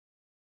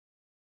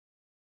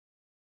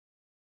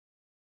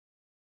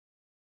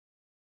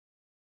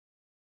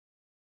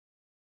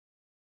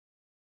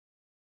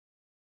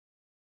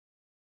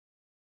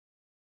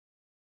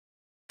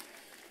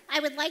I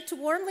would like to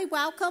warmly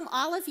welcome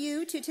all of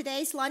you to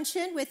today's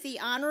luncheon with the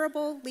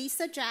Honorable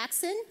Lisa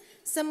Jackson,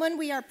 someone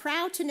we are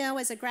proud to know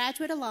as a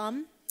graduate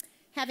alum,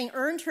 having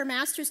earned her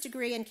master's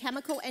degree in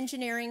chemical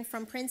engineering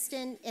from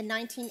Princeton in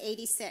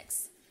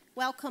 1986.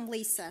 Welcome,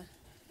 Lisa.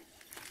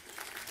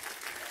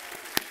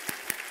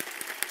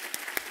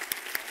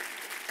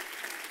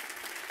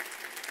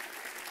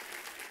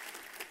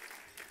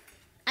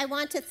 I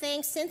want to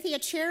thank Cynthia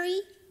Cherry,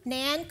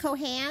 Nan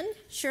Cohan,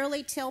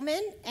 Shirley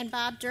Tillman, and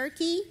Bob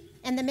Durkee,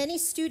 and the many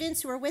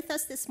students who are with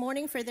us this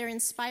morning for their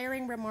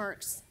inspiring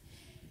remarks.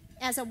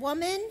 As a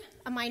woman,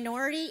 a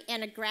minority,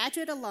 and a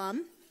graduate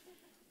alum,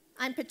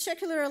 I'm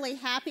particularly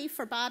happy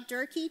for Bob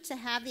Durkee to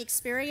have the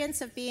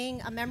experience of being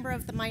a member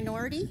of the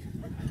minority.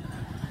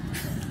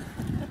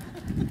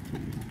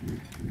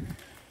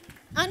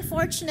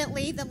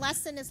 Unfortunately, the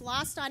lesson is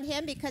lost on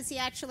him because he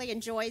actually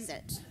enjoys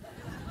it.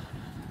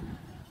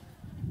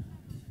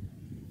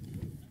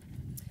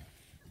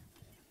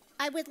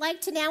 I would like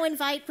to now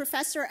invite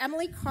Professor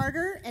Emily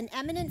Carter, an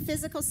eminent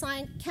physical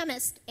science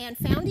chemist and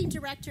founding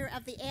director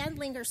of the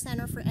Andlinger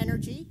Center for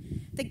Energy,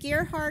 the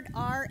Gerhard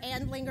R.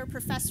 Andlinger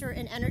Professor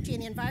in Energy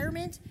and the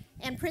Environment,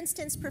 and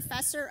Princeton's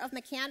Professor of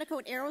Mechanical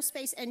and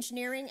Aerospace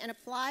Engineering and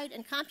Applied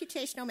and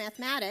Computational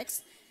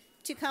Mathematics,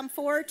 to come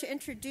forward to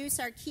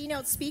introduce our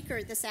keynote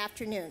speaker this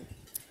afternoon.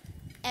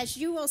 As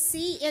you will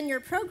see in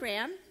your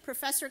program,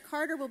 Professor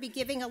Carter will be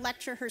giving a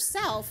lecture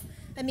herself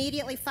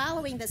immediately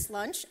following this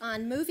lunch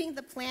on moving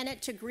the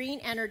planet to green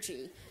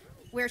energy,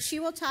 where she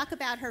will talk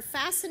about her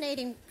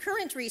fascinating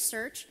current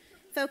research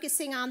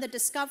focusing on the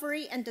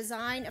discovery and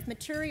design of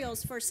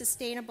materials for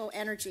sustainable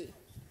energy.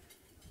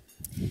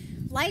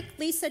 Like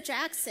Lisa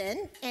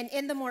Jackson, and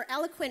in the more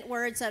eloquent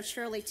words of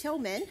Shirley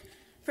Tillman,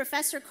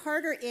 Professor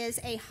Carter is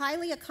a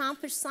highly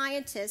accomplished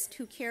scientist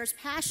who cares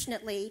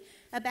passionately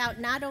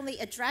about not only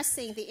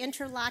addressing the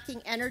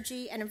interlocking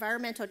energy and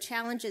environmental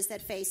challenges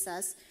that face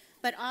us,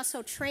 but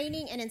also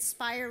training and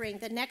inspiring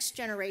the next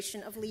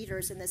generation of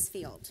leaders in this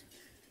field.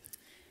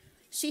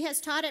 She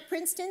has taught at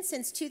Princeton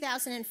since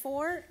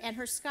 2004, and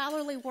her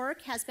scholarly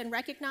work has been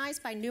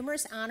recognized by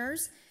numerous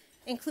honors,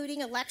 including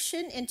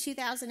election in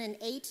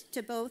 2008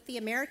 to both the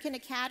American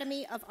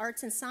Academy of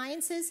Arts and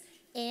Sciences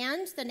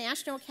and the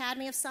National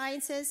Academy of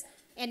Sciences,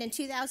 and in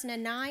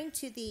 2009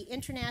 to the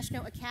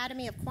International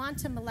Academy of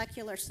Quantum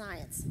Molecular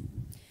Science.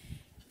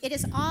 It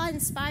is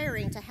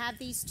awe-inspiring to have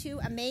these two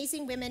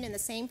amazing women in the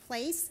same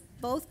place,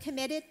 both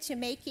committed to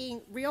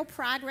making real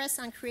progress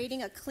on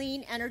creating a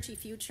clean energy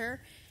future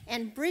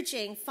and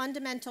bridging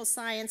fundamental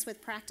science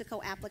with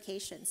practical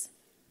applications.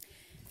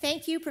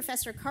 Thank you,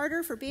 Professor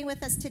Carter, for being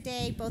with us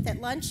today, both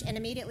at lunch and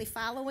immediately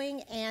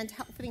following, and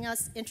helping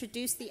us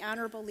introduce the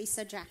Honorable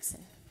Lisa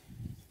Jackson.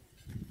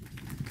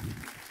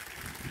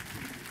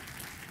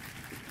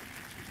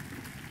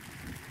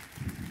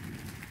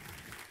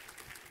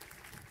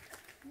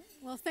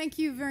 Well, thank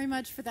you very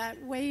much for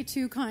that way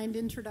too kind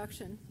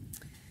introduction.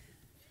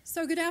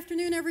 So good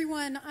afternoon,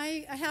 everyone.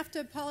 I have to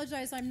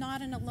apologize. I'm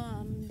not an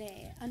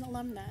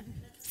alumna.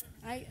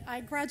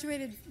 I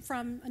graduated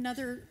from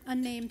another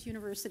unnamed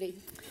university.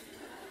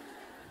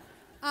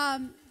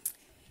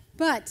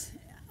 But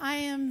I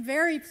am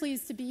very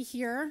pleased to be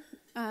here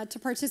to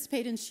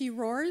participate in She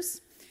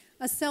Roars,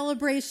 a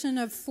celebration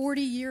of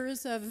 40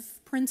 years of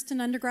Princeton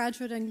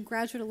undergraduate and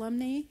graduate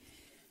alumni.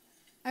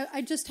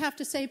 I just have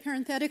to say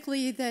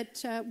parenthetically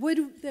that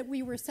would that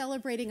we were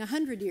celebrating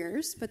 100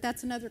 years, but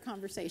that's another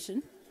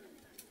conversation.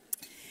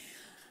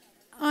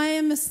 I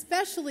am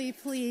especially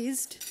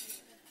pleased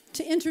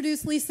to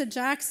introduce Lisa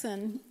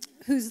Jackson,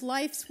 whose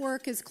life's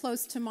work is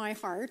close to my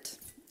heart,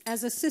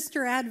 as a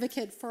sister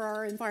advocate for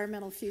our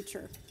environmental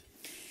future.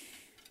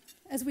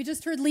 As we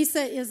just heard,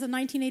 Lisa is a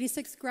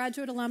 1986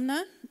 graduate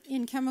alumna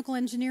in chemical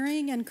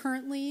engineering and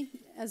currently,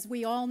 as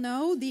we all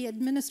know, the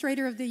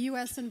administrator of the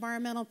U.S.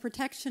 Environmental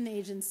Protection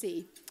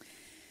Agency.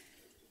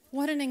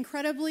 What an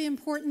incredibly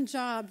important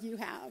job you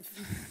have,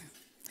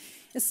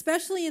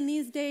 especially in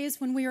these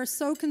days when we are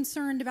so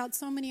concerned about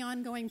so many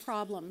ongoing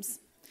problems,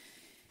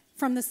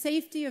 from the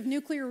safety of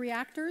nuclear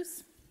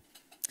reactors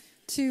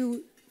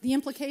to the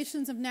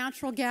implications of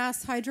natural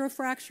gas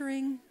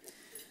hydrofracturing,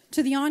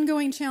 to the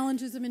ongoing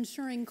challenges of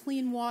ensuring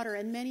clean water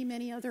and many,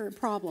 many other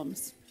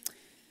problems.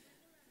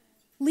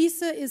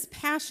 Lisa is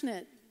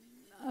passionate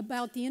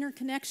about the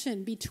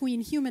interconnection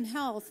between human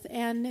health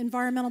and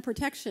environmental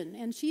protection,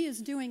 and she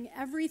is doing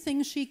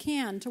everything she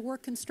can to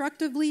work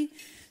constructively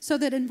so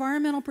that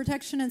environmental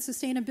protection and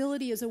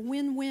sustainability is a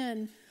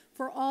win-win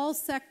for all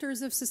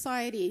sectors of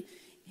society,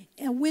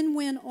 a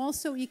win-win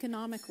also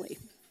economically.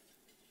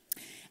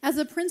 As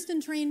a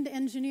Princeton-trained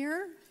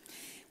engineer,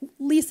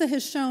 Lisa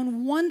has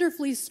shown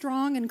wonderfully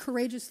strong and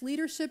courageous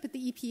leadership at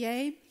the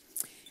EPA,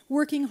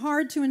 working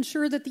hard to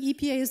ensure that the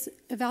EPA's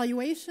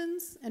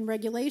evaluations and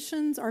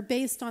regulations are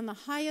based on the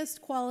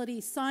highest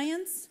quality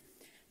science,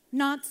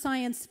 not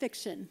science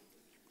fiction.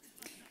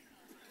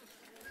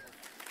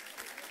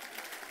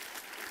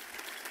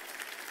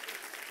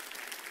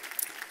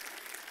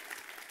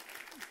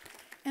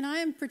 And I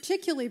am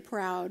particularly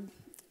proud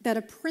that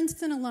a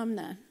Princeton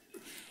alumna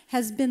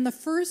has been the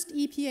first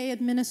EPA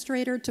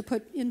administrator to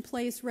put in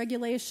place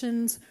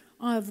regulations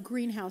of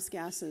greenhouse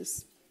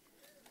gases.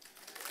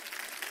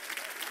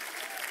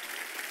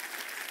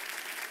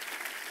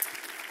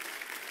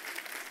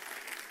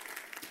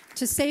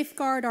 To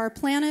safeguard our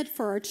planet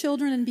for our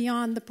children and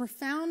beyond, the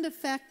profound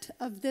effect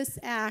of this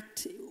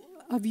act,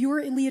 of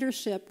your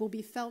leadership, will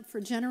be felt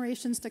for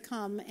generations to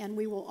come, and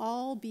we will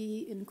all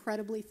be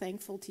incredibly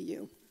thankful to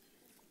you.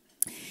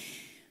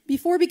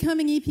 Before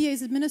becoming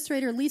EPA's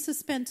administrator, Lisa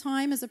spent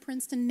time as a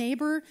Princeton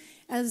neighbor,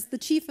 as the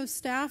chief of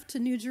staff to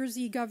New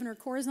Jersey Governor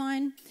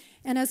Corzine,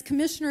 and as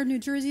commissioner of New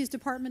Jersey's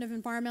Department of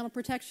Environmental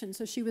Protection.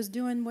 So she was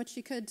doing what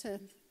she could to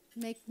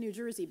make New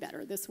Jersey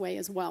better this way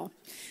as well.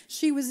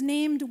 She was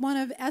named one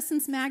of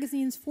Essence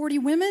Magazine's 40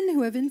 women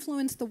who have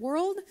influenced the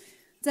world,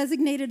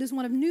 designated as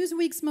one of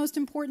Newsweek's most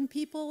important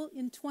people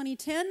in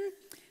 2010,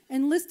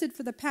 and listed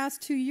for the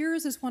past 2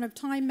 years as one of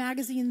Time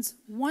Magazine's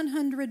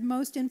 100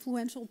 most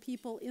influential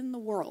people in the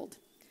world.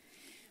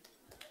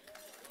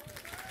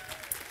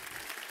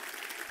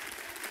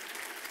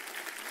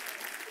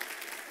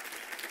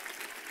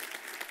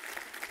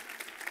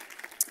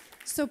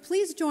 So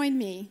please join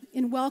me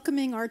in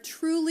welcoming our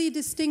truly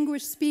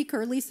distinguished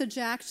speaker, Lisa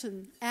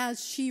Jackson,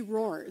 as she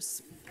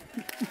roars.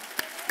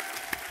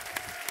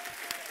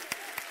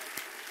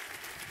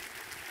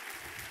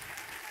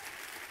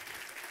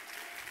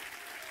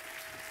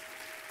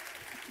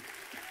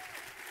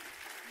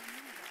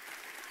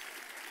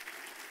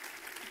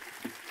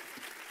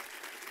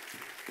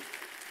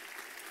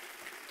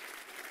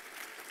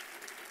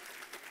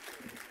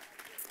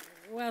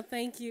 Well,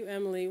 thank you,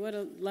 Emily. What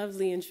a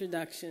lovely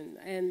introduction.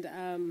 And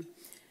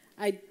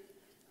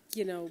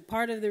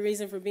part of the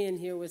reason for being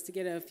here was to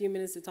get a few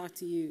minutes to talk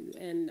to you.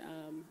 And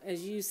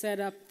as you set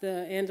up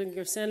the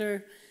Andlinger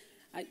Center,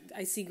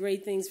 I see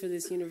great things for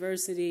this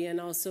university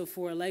and also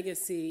for a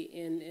legacy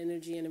in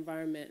energy and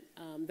environment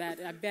that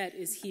I bet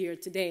is here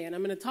today. And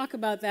I'm going to talk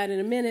about that in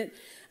a minute.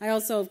 I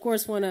also, of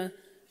course, want to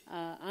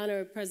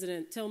honor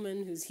President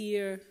Tillman, who's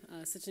here,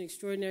 such an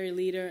extraordinary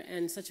leader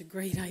and such a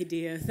great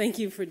idea. Thank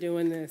you for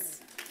doing this.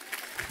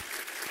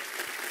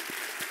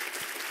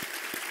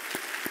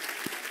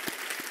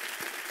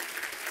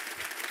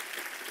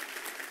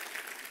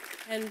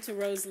 And to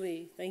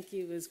Rosalie, thank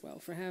you as well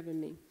for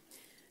having me.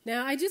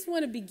 Now, I just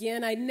want to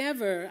begin. I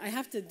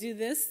have to do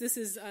this. This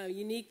is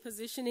unique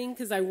positioning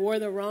because I wore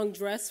the wrong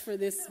dress for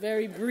this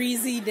very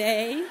breezy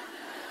day.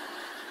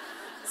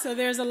 So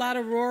there's a lot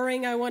of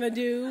roaring I want to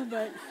do,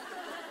 but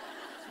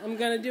I'm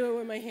going to do it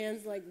with my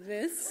hands like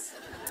this.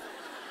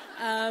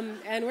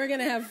 And we're going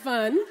to have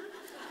fun.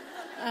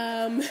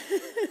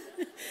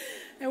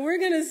 And we're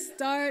going to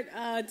start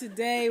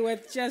today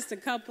with just a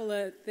couple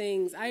of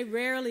things. I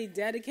rarely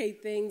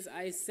dedicate things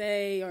I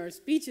say or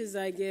speeches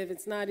I give.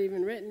 It's not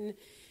even written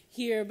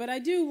here. But I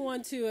do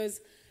want to,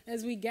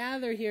 as we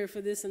gather here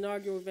for this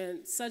inaugural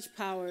event, such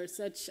power,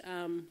 such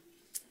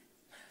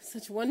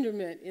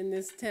wonderment in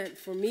this tent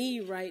for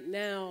me right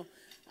now,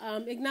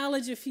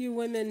 acknowledge a few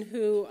women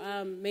who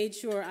made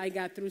sure I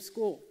got through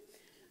school.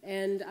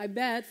 And I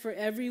bet for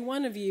every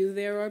one of you,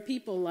 there are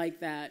people like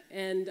that.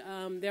 And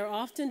they're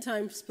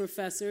oftentimes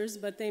professors,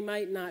 but they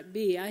might not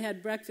be. I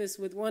had breakfast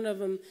with one of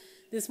them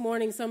this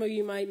morning. Some of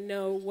you might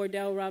know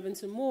Wardell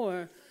Robinson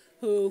Moore,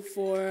 who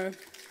for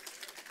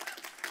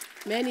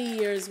many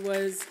years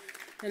was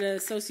an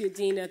associate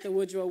dean at the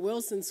Woodrow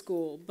Wilson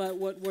School. But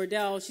what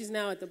Wardell, she's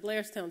now at the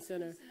Blairstown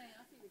Center.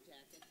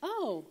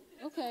 Oh,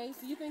 okay.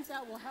 So you think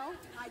that will help?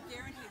 I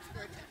guarantee it's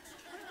Vertex.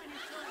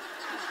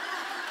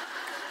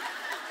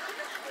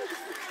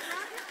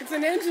 It's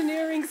an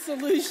engineering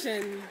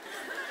solution.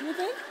 You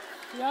think?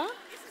 Yeah?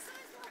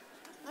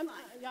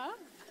 Yeah?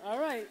 All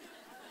right.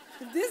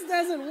 If this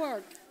doesn't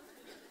work.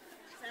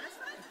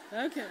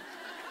 Okay.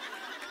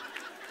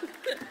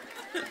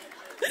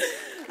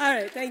 All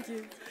right, thank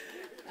you.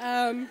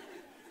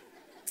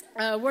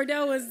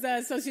 Wardell was the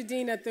associate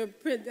dean at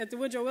the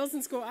Woodrow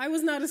Wilson School. I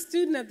was not a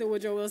student at the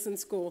Woodrow Wilson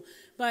School,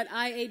 but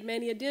I ate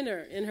many a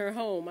dinner in her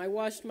home. I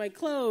washed my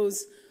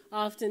clothes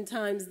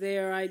oftentimes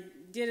there. I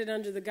did it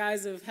under the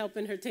guise of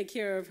helping her take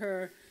care of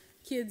her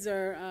kids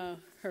or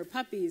her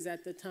puppies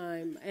at the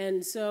time.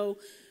 And so,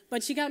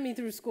 but she got me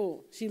through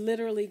school. She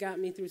literally got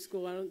me through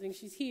school. I don't think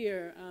she's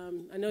here.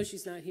 I know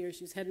she's not here.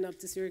 She's heading up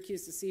to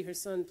Syracuse to see her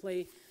son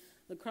play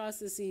lacrosse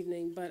this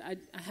evening, but I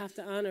have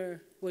to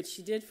honor what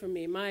she did for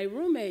me. My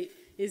roommate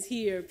is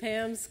here,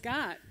 Pam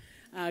Scott,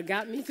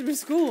 got me through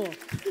school.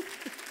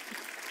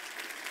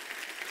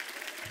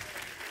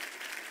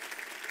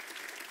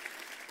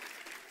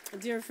 A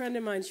dear friend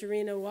of mine,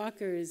 Sharina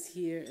Walker, is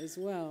here as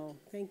well.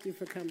 Thank you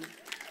for coming.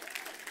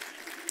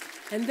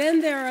 And then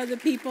there are the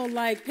people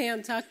like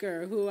Pam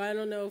Tucker, who I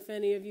don't know if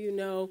any of you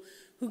know,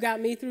 who got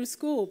me through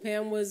school.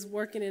 Pam was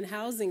working in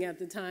housing at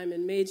the time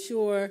and made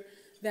sure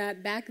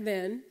that back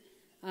then,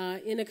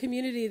 in a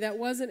community that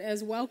wasn't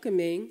as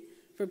welcoming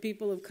for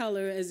people of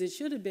color as it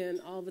should have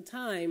been all the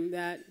time,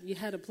 that you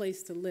had a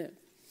place to live.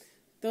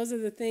 Those are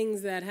the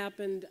things that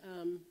happened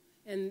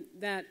and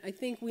that I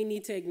think we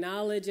need to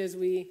acknowledge as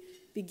we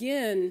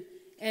begin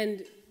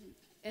and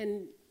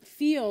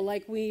feel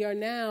like we are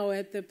now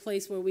at the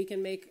place where we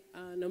can make,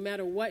 no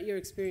matter what your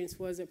experience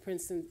was at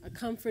Princeton, a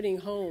comforting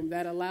home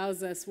that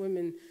allows us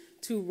women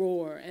to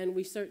roar, and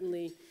we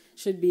certainly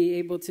should be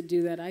able to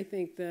do that. I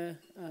think the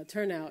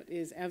turnout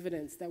is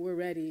evidence that we're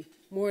ready,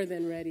 more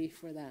than ready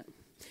for that.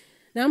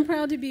 Now, I'm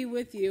proud to be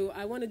with you.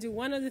 I want to do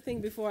one other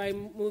thing before I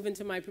move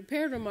into my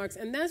prepared remarks,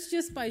 and that's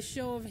just by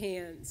show of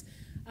hands.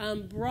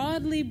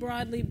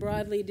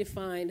 Broadly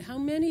defined, how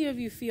many of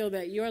you feel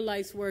that your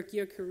life's work,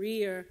 your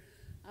career,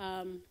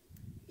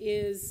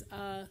 is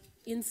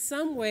in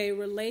some way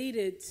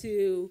related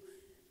to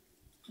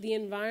the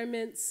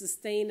environment,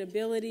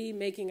 sustainability,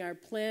 making our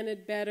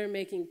planet better,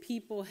 making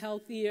people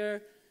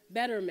healthier,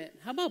 betterment?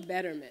 How about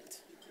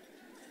betterment?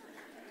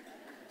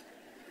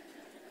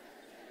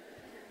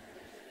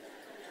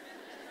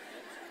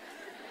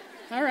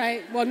 All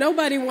right. Well,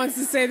 nobody wants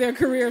to say their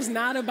career is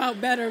not about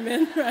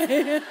betterment,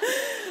 right?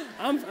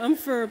 I'm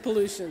for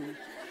pollution.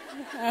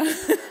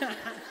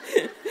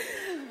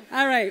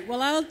 All right.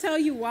 Well, I'll tell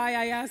you why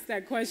I asked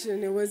that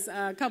question. It was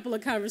a couple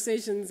of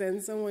conversations,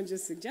 and someone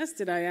just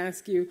suggested I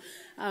ask you.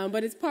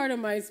 But it's part of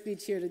my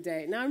speech here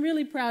today. Now, I'm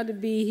really proud to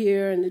be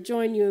here and to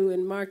join you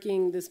in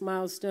marking this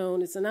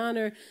milestone. It's an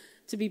honor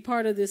to be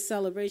part of this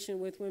celebration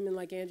with women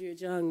like Andrea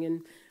Jung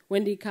and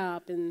Wendy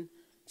Kopp and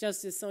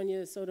Justice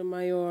Sonia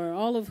Sotomayor,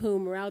 all of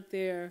whom are out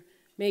there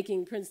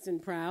making Princeton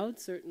proud,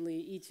 certainly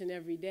each and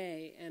every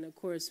day, and of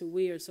course who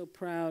we are so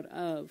proud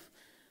of.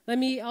 Let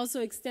me also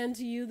extend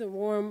to you the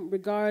warm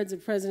regards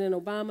of President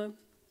Obama.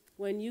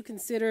 When you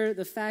consider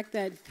the fact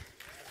that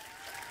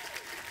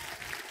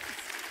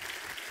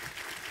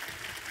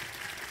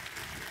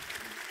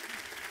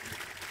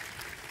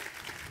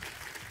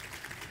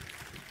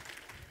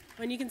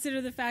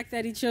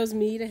he chose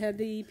me to head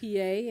the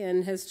EPA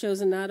and has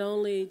chosen not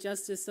only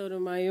Justice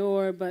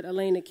Sotomayor, but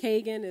Elena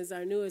Kagan as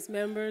our newest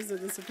members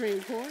of the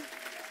Supreme Court.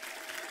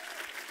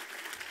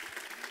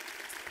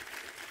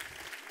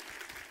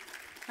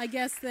 I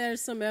guess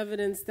there's some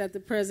evidence that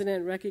the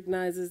president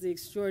recognizes the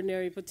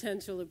extraordinary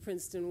potential of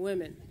Princeton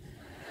women.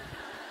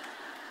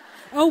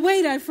 Oh,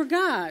 wait, I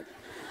forgot.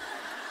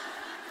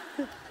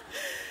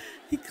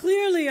 He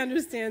clearly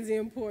understands the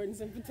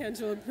importance and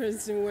potential of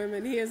Princeton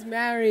women. He is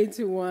married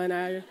to one,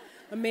 our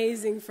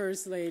amazing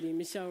First Lady,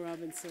 Michelle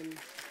Robinson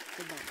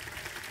Obama.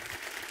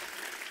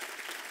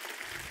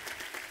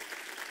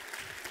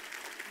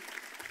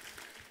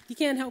 You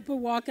can't help but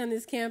walk on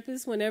this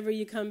campus whenever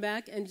you come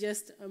back and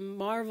just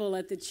marvel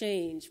at the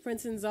change.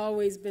 Princeton's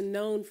always been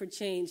known for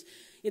change.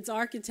 Its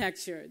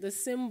architecture, the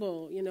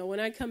symbol, when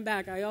I come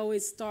back, I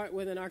always start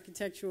with an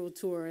architectural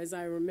tour as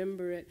I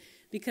remember it,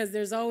 because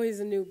there's always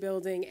a new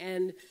building,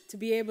 and to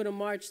be able to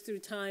march through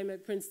time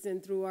at Princeton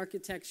through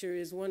architecture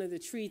is one of the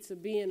treats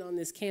of being on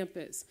this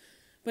campus.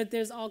 But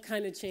there's all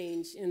kind of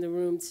change in the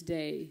room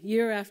today.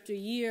 Year after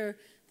year,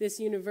 this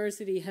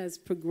university has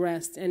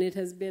progressed, and it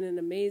has been an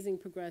amazing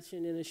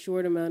progression in a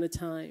short amount of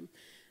time.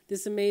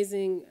 This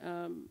amazing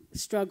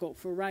struggle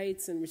for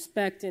rights and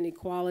respect and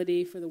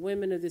equality for the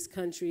women of this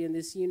country and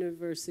this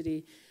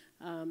university,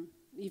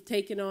 you've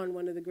taken on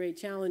one of the great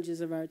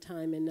challenges of our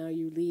time, and now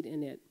you lead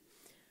in it.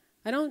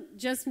 I don't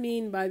just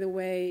mean, by the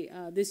way,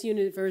 this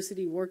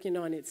university working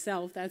on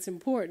itself. That's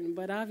important,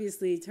 but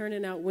obviously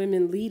turning out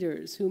women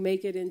leaders who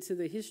make it into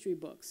the history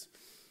books.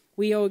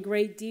 We owe a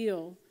great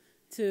deal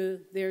to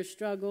their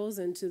struggles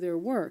and to their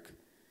work,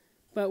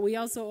 but we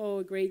also owe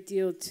a great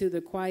deal to the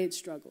quiet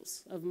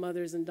struggles of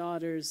mothers and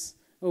daughters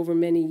over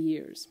many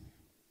years.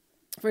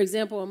 For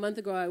example, a month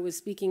ago I was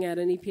speaking at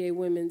an EPA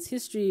Women's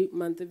History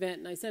Month event,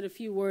 and I said a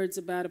few words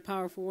about a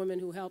powerful woman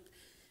who helped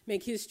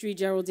make history,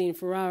 Geraldine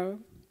Ferraro,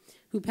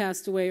 who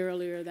passed away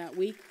earlier that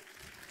week.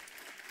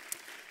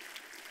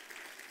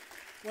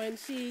 When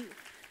she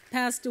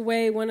passed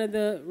away, one of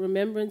the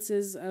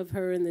remembrances of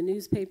her in the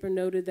newspaper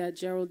noted that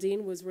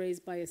Geraldine was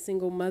raised by a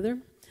single mother.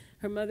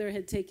 Her mother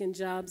had taken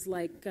jobs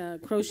like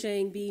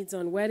crocheting beads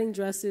on wedding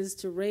dresses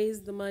to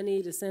raise the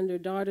money to send her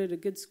daughter to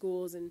good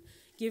schools and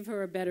give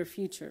her a better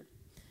future.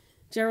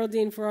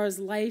 Geraldine Ferrar's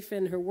life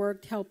and her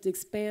work helped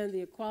expand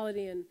the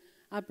equality and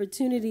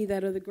opportunity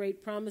that are the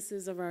great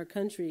promises of our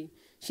country.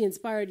 She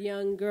inspired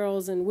young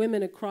girls and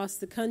women across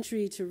the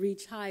country to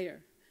reach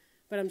higher.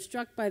 But I'm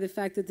struck by the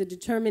fact that the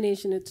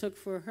determination it took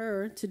for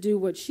her to do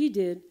what she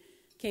did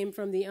came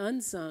from the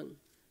unsung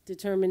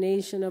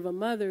determination of a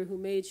mother who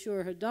made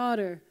sure her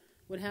daughter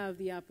would have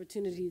the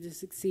opportunity to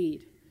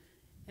succeed.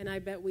 And I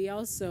bet we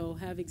also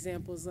have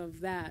examples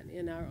of that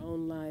in our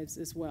own lives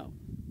as well.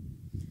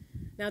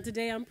 Now,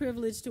 today I'm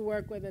privileged to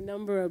work with a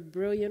number of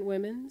brilliant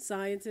women,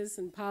 scientists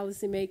and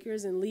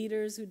policymakers and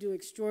leaders who do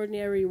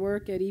extraordinary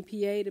work at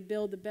EPA to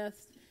build the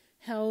best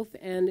health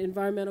and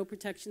environmental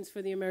protections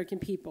for the American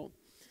people.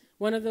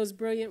 One of those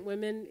brilliant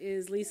women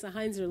is Lisa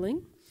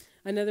Heinzerling,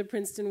 another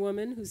Princeton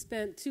woman who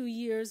spent 2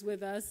 years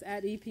with us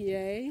at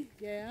EPA.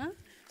 Yeah,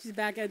 she's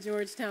back at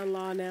Georgetown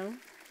Law now.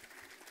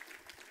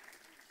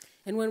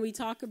 And when we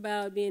talk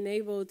about being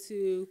able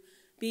to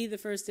be the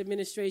first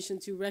administration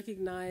to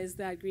recognize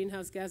that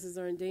greenhouse gases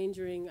are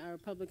endangering our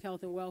public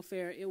health and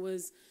welfare, it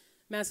was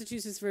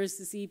Massachusetts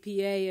versus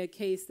EPA, a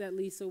case that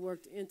Lisa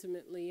worked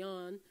intimately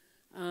on,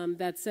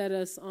 that set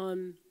us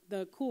on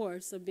the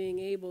course of being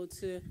able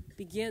to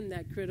begin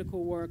that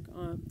critical work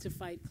to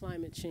fight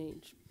climate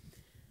change.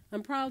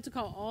 I'm proud to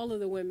call all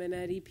of the women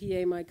at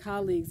EPA my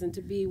colleagues and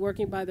to be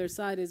working by their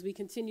side as we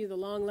continue the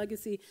long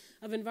legacy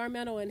of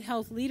environmental and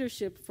health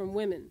leadership from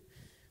women.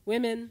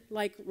 Women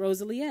like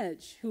Rosalie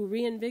Edge, who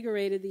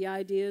reinvigorated the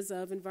ideas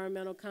of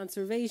environmental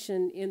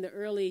conservation in the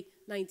early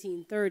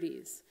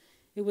 1930s.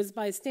 It was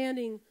by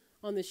standing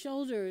on the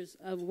shoulders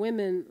of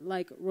women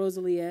like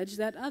Rosalie Edge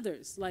that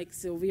others, like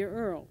Sylvia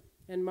Earle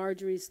and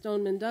Marjorie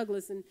Stoneman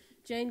Douglas and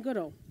Jane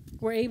Goodall,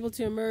 were able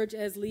to emerge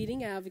as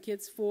leading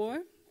advocates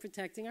for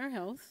protecting our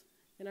health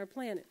and our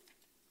planet.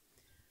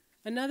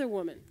 Another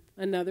woman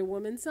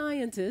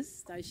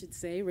scientist, I should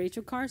say,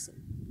 Rachel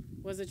Carson,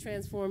 was a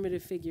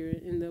transformative figure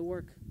in the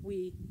work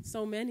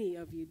so many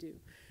of you do.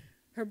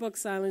 Her book,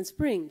 Silent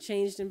Spring,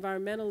 changed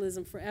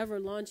environmentalism forever,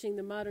 launching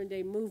the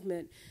modern-day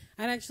movement.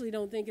 I actually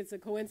don't think it's a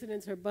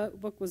coincidence her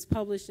book was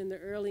published in the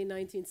early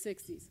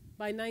 1960s.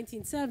 By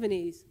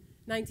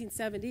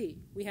 1970,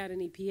 we had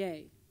an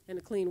EPA and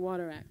a Clean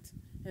Water Act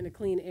and a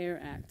Clean Air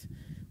Act.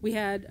 We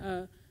had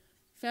a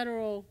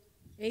federal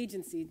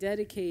agency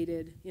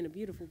dedicated in a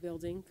beautiful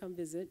building, come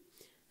visit,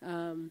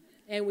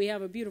 and we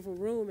have a beautiful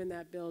room in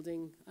that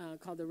building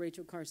called the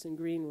Rachel Carson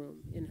Green Room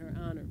in her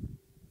honor.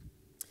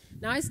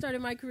 Now, I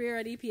started my career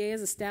at EPA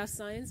as a staff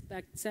scientist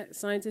back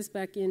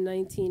in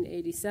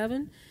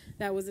 1987.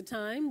 That was a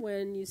time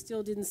when you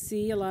still didn't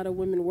see a lot of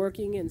women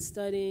working and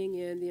studying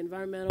in the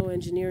environmental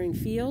engineering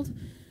field.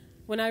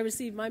 When I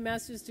received my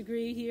master's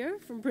degree here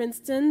from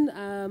Princeton,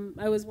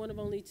 I was one of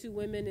only 2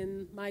 women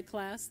in my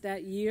class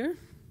that year.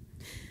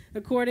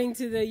 According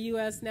to the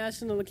U.S.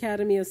 National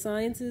Academy of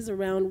Sciences,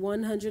 around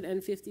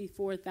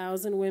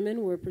 154,000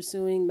 women were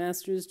pursuing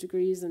master's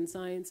degrees in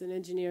science and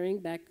engineering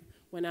back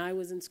when I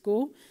was in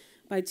school.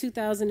 By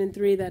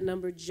 2003, that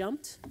number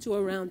jumped to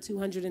around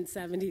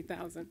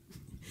 270,000.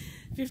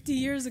 50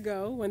 years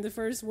ago, when the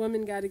first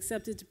woman got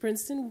accepted to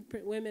Princeton,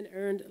 women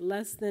earned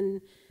less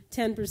than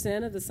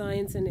 10% of the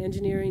science and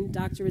engineering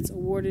doctorates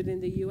awarded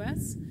in the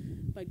U.S.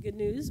 But good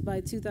news, by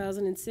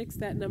 2006,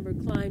 that number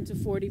climbed to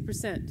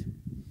 40%.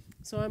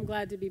 So I'm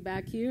glad to be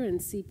back here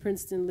and see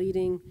Princeton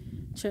leading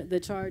the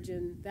charge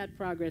in that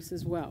progress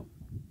as well.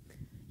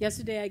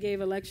 Yesterday, I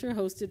gave a lecture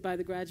hosted by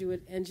the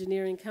Graduate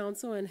Engineering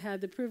Council and had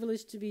the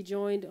privilege to be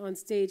joined on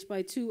stage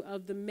by 2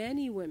 of the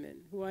many women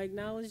who I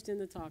acknowledged in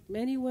the talk,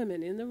 many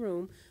women in the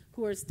room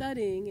who are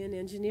studying in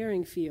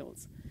engineering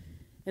fields.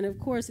 And of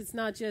course, it's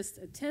not just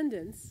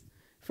attendance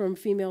from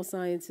female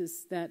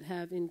scientists that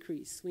have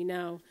increased. We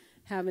now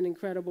have an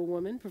incredible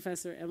woman,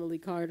 Professor Emily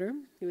Carter,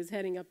 who is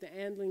heading up the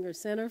Andlinger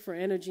Center for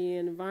Energy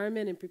and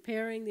Environment and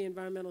preparing the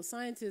environmental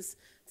scientists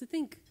to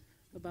think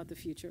about the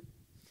future.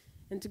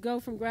 And to go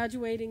from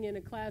graduating in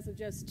a class of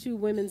just 2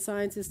 women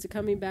scientists to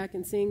coming back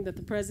and seeing that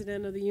the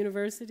president of the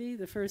university,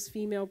 the first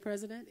female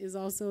president, is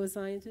also a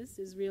scientist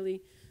is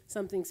really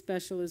something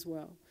special as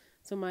well.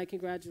 So my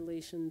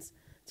congratulations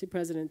to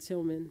President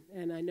Tillman,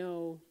 and I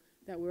know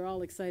that we're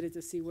all excited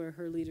to see where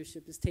her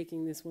leadership is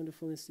taking this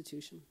wonderful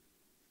institution.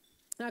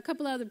 Now, a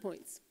couple other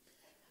points.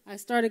 I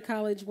started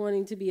college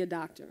wanting to be a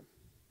doctor.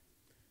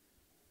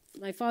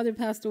 My father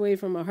passed away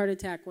from a heart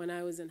attack when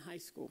I was in high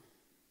school.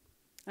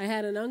 I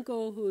had an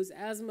uncle whose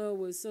asthma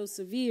was so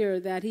severe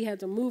that he had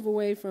to move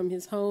away from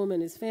his home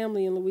and his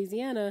family in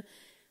Louisiana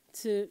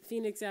to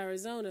Phoenix,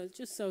 Arizona,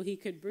 just so he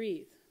could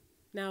breathe.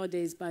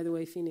 Nowadays, by the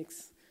way,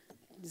 Phoenix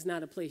is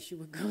not a place you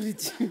would go to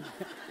do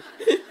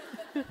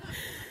that.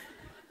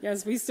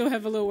 Yes, we still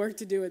have a little work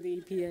to do at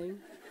the EPA.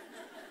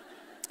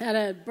 I had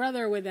a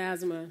brother with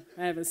asthma.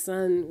 I have a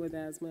son with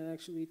asthma,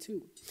 actually,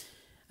 too.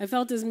 I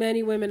felt, as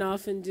many women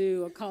often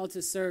do, a call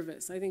to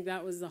service. I think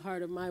that was the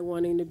heart of my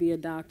wanting to be a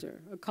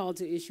doctor, a call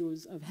to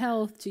issues of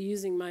health, to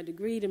using my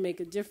degree to make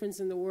a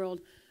difference in the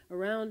world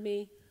around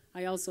me.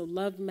 I also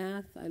loved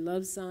math. I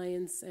loved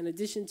science. In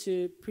addition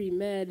to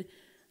pre-med,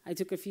 I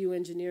took a few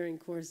engineering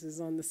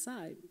courses on the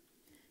side.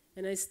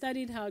 And I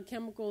studied how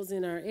chemicals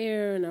in our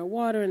air and our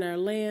water and our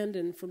land,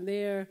 and from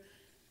there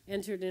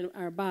entered in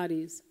our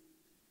bodies,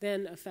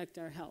 then affect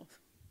our health.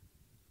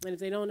 And if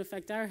they don't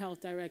affect our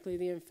health directly,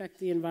 they affect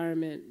the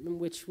environment in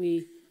which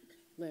we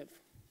live.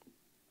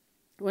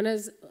 When I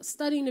was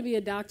studying to be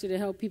a doctor to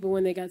help people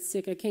when they got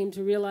sick, I came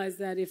to realize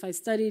that if I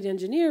studied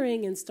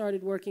engineering and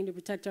started working to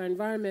protect our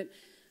environment,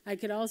 I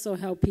could also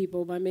help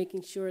people by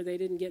making sure they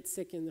didn't get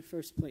sick in the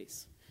first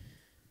place.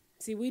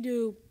 See, we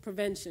do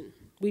prevention.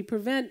 We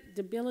prevent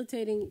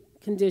debilitating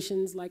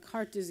conditions like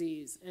heart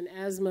disease and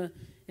asthma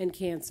and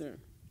cancer.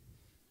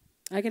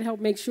 I can help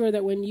make sure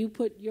that when you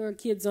put your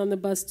kids on the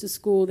bus to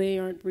school, they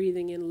aren't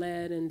breathing in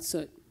lead and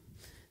soot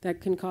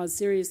that can cause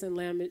serious and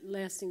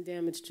lasting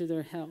damage to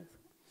their health.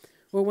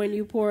 Or when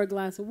you pour a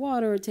glass of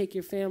water or take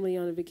your family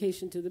on a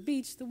vacation to the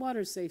beach, the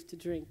water's safe to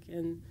drink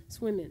and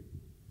swim in.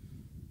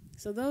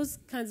 So those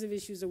kinds of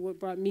issues are what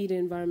brought me to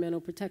environmental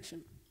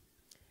protection.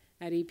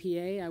 At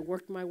EPA, I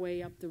worked my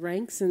way up the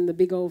ranks in the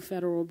big old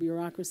federal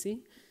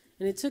bureaucracy,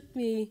 and it took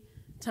me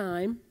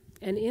time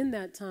And in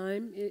that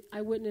time,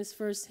 I witnessed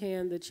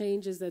firsthand the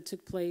changes that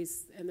took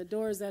place and the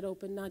doors that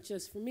opened, not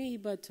just for me,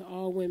 but to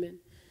all women.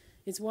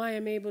 It's why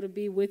I'm able to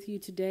be with you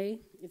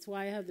today. It's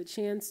why I have the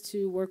chance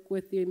to work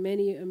with the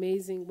many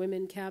amazing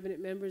women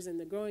cabinet members and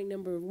the growing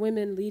number of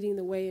women leading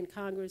the way in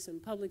Congress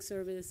and public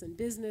service and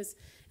business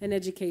and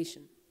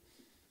education.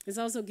 It's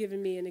also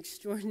given me an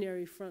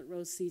extraordinary front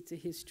row seat to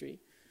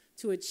history,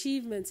 to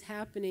achievements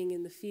happening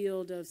in the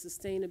field of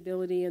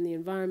sustainability and the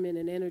environment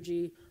and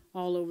energy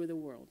all over the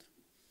world.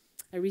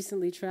 I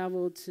recently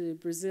traveled to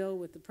Brazil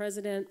with the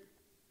president,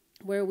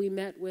 where we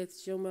met with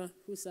Dilma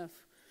Rousseff,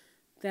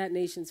 that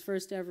nation's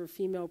first ever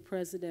female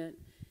president,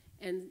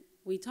 and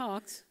we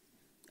talked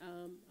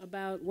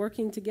about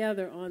working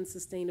together on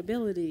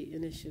sustainability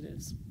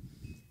initiatives.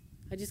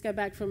 I just got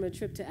back from a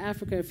trip to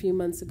Africa a few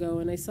months ago,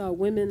 and I saw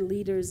women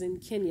leaders in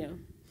Kenya,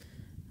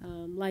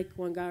 like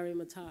Wangari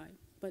Maathai,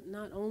 but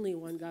not only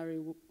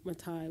Wangari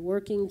Maathai,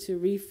 working to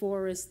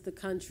reforest the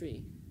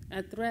country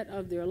at threat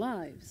of their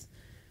lives,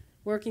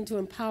 working to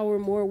empower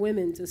more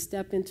women to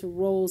step into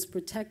roles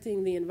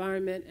protecting the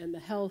environment and the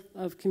health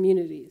of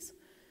communities.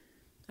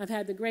 I've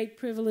had the great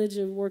privilege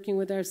of working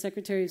with our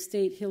Secretary of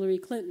State, Hillary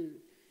Clinton,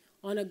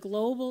 on a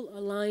global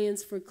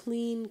alliance for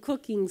clean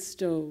cooking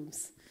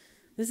stoves.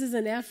 This is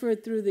an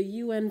effort through the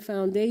UN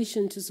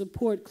Foundation to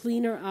support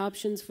cleaner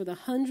options for the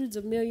hundreds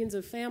of millions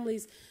of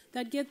families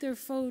that get their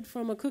food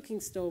from a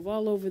cooking stove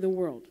all over the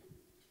world.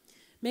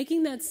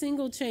 Making that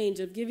single change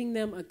of giving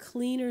them a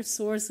cleaner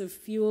source of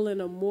fuel and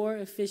a more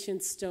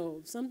efficient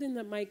stove, something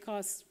that might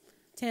cost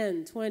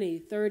 $10,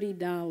 $20,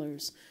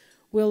 $30,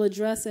 will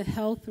address a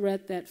health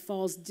threat that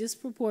falls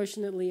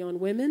disproportionately on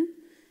women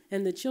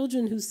and the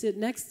children who sit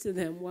next to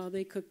them while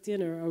they cook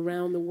dinner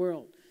around the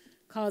world,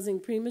 causing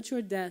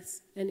premature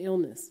deaths and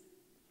illness.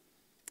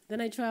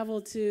 Then I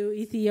traveled to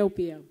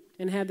Ethiopia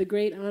and had the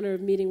great honor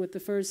of meeting with the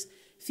first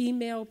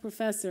female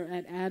professor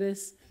at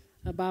Addis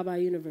Ababa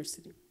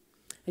University.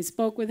 I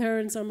spoke with her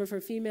and some of her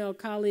female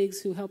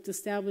colleagues who helped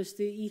establish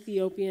the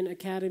Ethiopian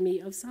Academy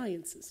of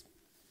Sciences.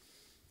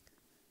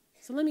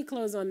 So let me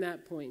close on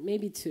that point,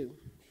 maybe two.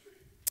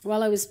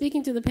 While I was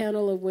speaking to the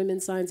panel of women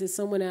scientists,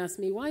 someone asked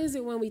me, why is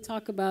it when we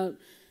talk about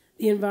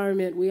the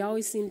environment, we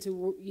always seem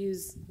to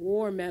use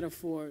war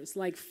metaphors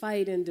like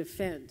fight and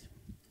defend?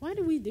 Why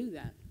do we do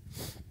that?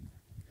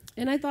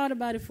 And I thought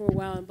about it for a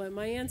while, but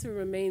my answer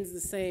remains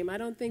the same. I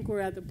don't think we're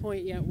at the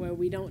point yet where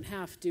we don't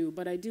have to,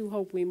 but I do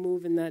hope we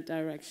move in that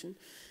direction.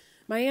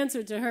 My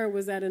answer to her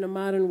was that in a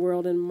modern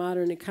world and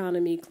modern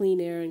economy, clean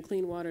air and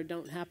clean water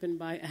don't happen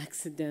by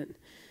accident.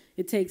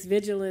 It takes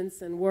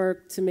vigilance and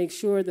work to make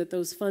sure that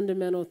those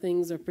fundamental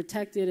things are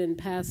protected and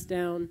passed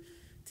down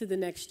to the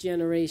next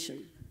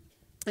generation.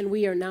 And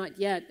we are not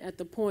yet at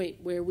the point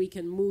where we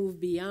can move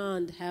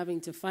beyond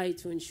having to fight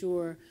to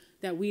ensure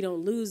that we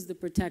don't lose the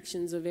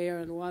protections of air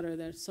and water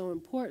that are so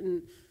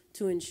important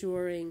to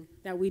ensuring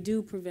that we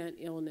do prevent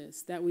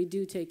illness, that we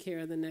do take care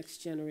of the next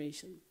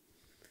generation.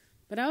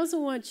 But I also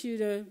want you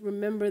to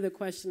remember the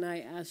question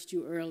I asked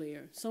you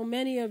earlier. So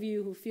many of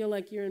you who feel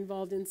like you're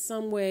involved in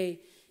some way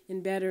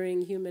in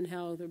bettering human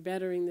health or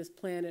bettering this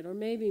planet, or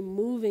maybe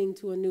moving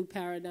to a new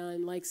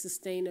paradigm like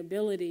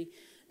sustainability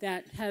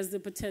that has the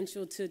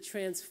potential to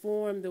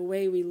transform the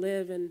way we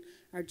live and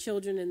our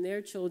children and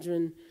their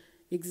children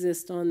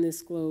exist on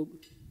this globe.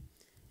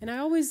 And I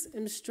always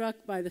am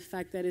struck by the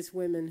fact that it's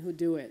women who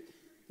do it.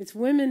 It's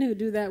women who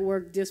do that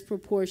work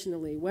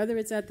disproportionately, whether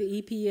it's at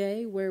the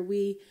EPA, where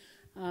we,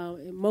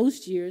 in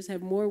most years,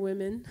 have more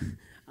women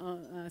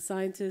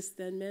scientists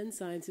than men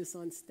scientists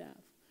on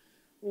staff,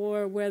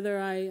 or whether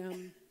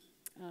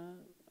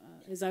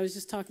as I was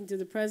just talking to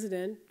the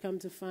president, come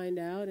to find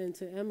out, and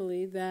to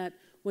Emily, that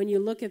when you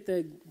look at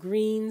the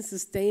green,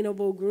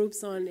 sustainable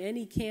groups on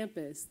any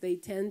campus, they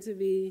tend to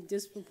be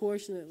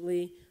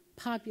disproportionately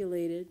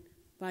populated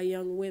by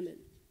young women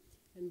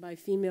and by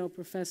female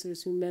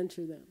professors who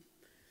mentor them.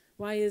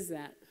 Why is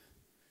that?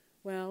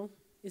 Well,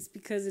 it's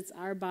because it's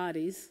our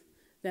bodies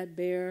that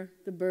bear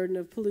the burden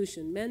of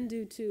pollution. Men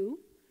do too,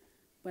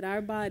 but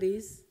our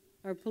bodies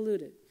are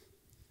polluted.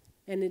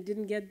 And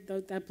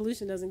that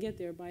pollution doesn't get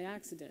there by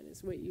accident.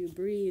 It's what you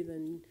breathe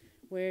and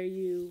where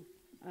you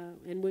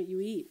and what you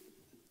eat.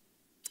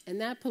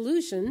 And that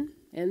pollution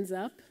ends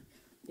up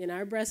in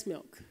our breast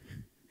milk.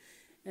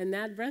 And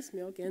that breast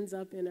milk ends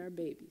up in our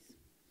babies.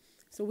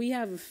 So we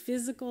have a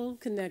physical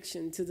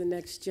connection to the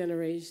next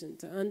generation,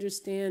 to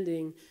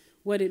understanding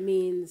what it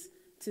means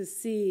to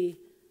see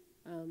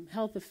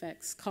health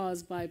effects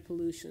caused by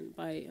pollution,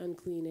 by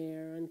unclean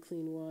air,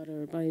 unclean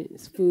water, by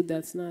food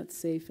that's not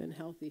safe and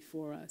healthy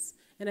for us.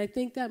 And I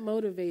think that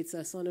motivates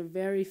us on a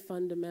very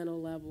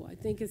fundamental level. I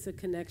think it's a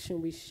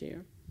connection we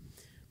share.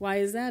 Why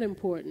is that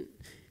important?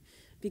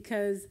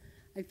 Because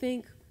I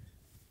think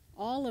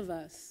all of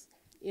us,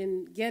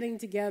 in getting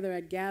together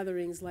at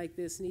gatherings like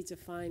this, need to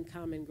find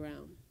common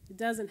ground. It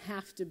doesn't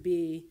have to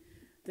be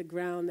the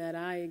ground that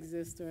I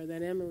exist or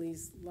that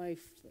Emily's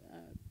life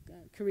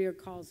career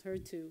calls her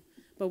to,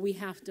 but we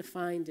have to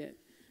find it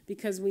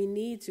because we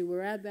need to.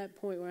 We're at that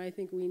point where I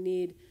think we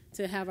need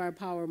to have our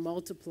power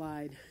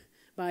multiplied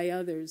by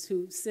others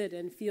who sit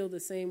and feel the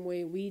same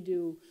way we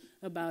do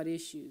about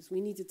issues.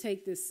 We need to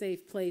take this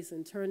safe place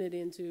and turn it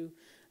into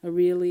a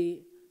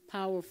really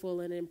powerful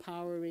and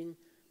empowering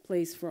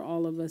place for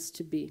all of us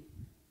to be.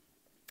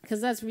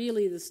 Because that's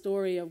really the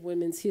story of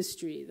women's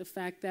history, the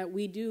fact that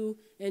we do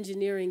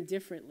engineering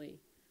differently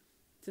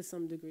to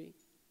some degree.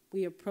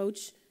 We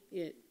approach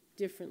it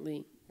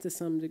differently to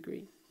some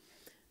degree.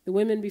 The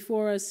women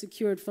before us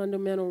secured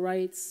fundamental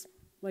rights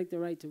like the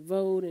right to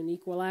vote and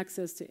equal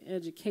access to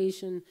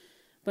education,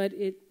 but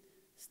it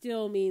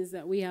still means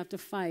that we have to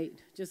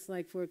fight, just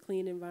like for a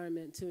clean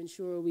environment, to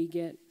ensure we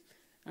get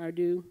our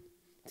due,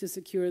 to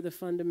secure the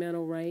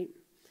fundamental right,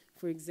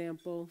 for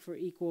example, for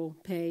equal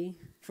pay,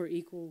 for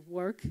equal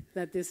work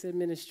that this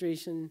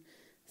administration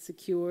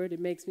secured. It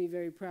makes me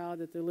very proud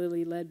that the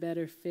Lilly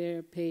Ledbetter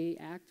Fair Pay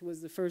Act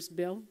was the first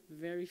bill, the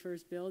very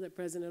first bill that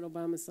President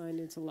Obama signed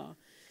into law.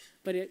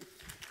 But it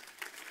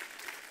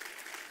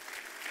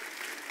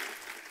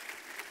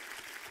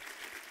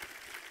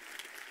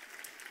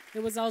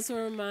was also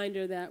a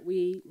reminder that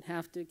we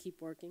have to keep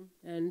working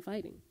and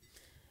fighting.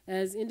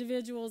 As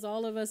individuals,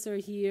 all of us are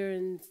here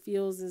in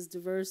fields as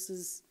diverse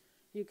as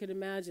you could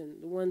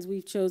imagine, the ones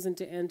we've chosen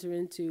to enter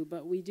into,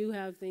 but we do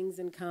have things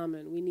in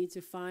common. We need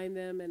to find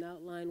them and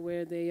outline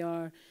where they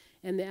are,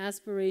 and the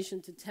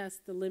aspiration to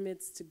test the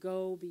limits, to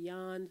go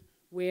beyond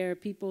where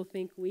people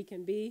think we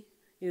can be,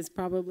 is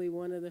probably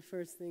one of the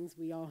first things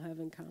we all have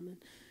in common.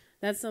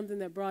 That's something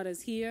that brought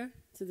us here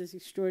to this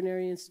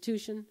extraordinary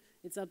institution.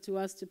 It's up to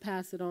us to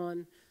pass it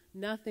on.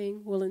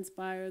 Nothing will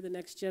inspire the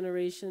next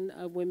generation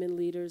of women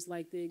leaders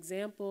like the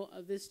example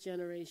of this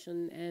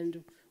generation,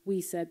 and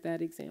we set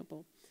that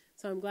example.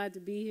 So I'm glad to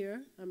be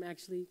here. I'm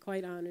actually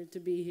quite honored to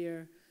be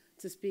here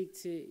to speak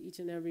to each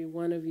and every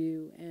one of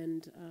you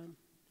and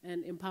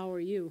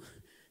empower you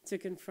to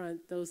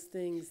confront those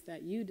things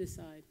that you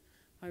decide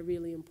are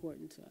really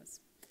important to us.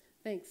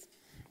 Thanks.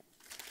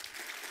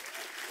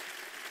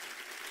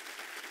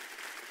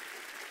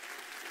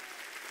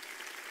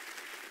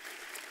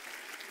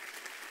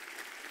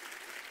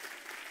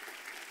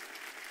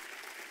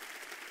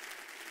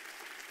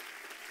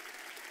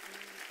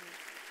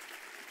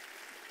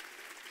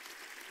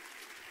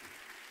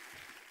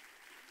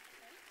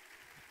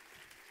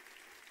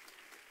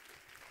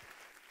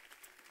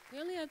 We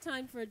only have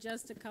time for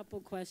just a couple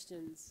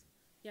questions.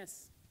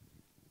 Yes?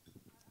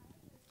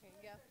 Here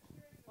you go.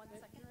 1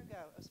 second. A year ago.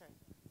 Oh, sorry.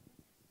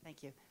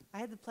 Thank you. I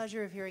had the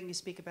pleasure of hearing you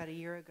speak about a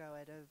year ago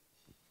at a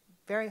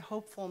very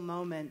hopeful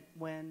moment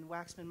when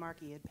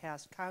Waxman-Markey had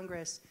passed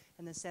Congress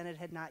and the Senate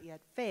had not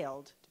yet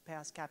failed to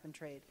pass cap and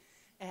trade.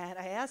 And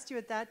I asked you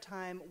at that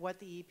time what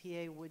the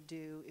EPA would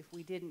do if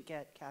we didn't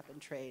get cap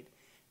and trade.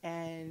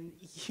 And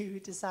you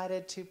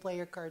decided to play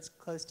your cards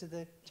close to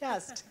the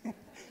chest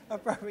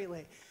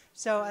appropriately.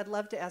 So I'd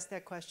love to ask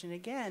that question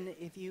again,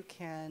 if you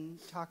can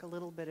talk a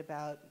little bit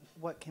about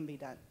what can be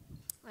done.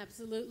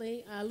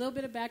 Absolutely. A little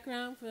bit of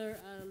background for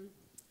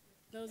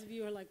those of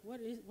you who are like, what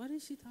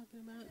is she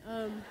talking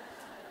about?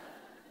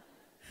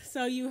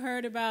 So you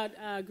heard about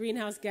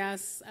greenhouse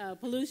gas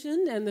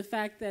pollution and the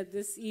fact that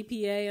this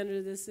EPA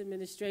under this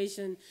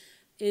administration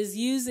is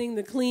using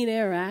the Clean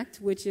Air Act,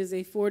 which is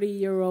a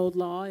 40-year-old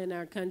law in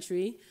our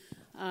country.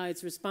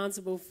 It's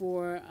responsible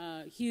for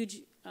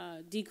huge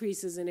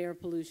decreases in air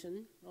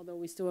pollution, although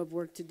we still have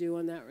work to do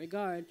in that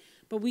regard.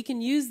 But we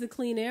can use the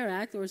Clean Air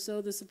Act, or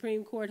so the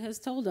Supreme Court has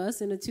told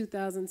us in a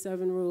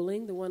 2007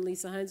 ruling, the one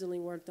Lisa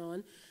Heinzelling worked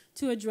on,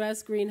 to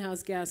address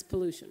greenhouse gas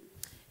pollution.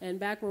 And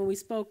back when we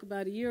spoke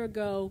about a year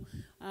ago,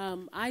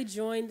 I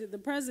joined the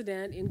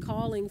president in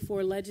calling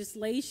for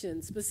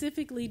legislation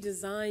specifically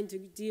designed to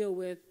deal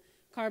with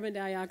carbon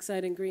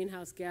dioxide and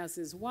greenhouse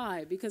gases.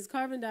 Why? Because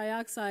carbon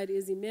dioxide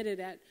is emitted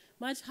at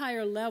much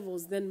higher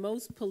levels than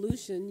most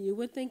pollution you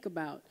would think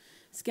about.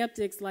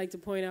 Skeptics like to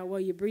point out,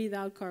 well, you breathe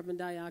out carbon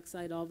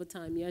dioxide all the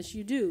time. Yes,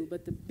 you do,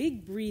 but the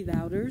big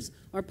breathe-outers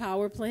are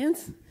power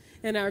plants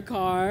and our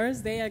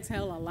cars. They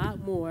exhale a lot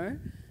more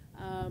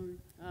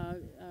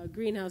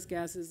greenhouse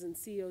gases and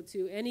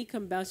CO2. Any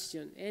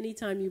combustion,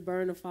 anytime you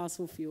burn a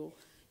fossil fuel,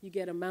 you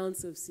get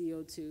amounts of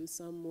CO2,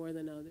 some more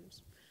than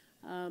others.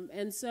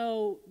 And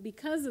so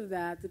because of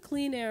that, the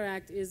Clean Air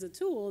Act is a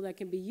tool that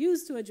can be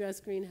used to address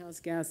greenhouse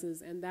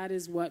gases, and that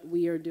is what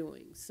we are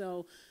doing.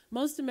 So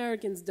most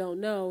Americans don't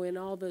know, in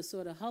all the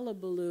sort of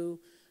hullabaloo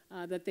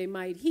that they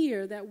might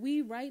hear, that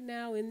we right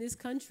now in this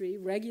country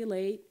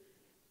regulate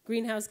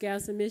greenhouse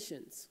gas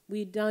emissions.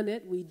 We've done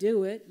it, we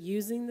do it,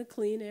 using the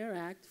Clean Air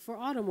Act for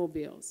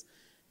automobiles.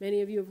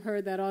 Many of you have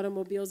heard that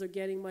automobiles are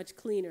getting much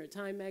cleaner.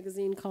 Time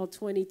magazine called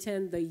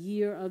 2010 the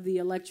year of the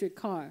electric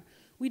car.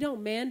 We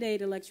don't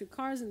mandate electric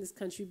cars in this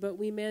country, but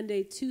we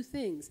mandate two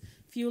things.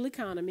 Fuel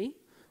economy,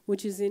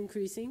 which is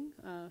increasing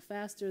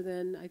faster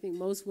than I think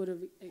most would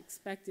have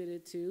expected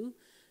it to,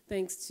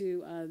 thanks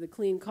to the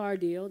clean car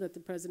deal that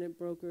the president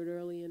brokered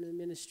early in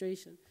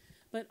administration.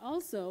 But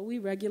also, we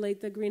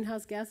regulate the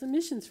greenhouse gas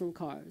emissions from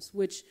cars,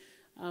 which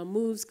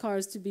moves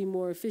cars to be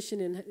more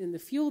efficient in the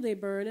fuel they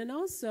burn, and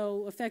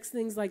also affects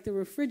things like the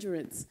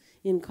refrigerants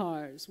in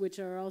cars, which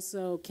are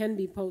also can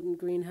be potent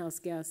greenhouse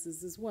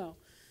gases as well.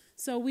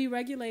 So we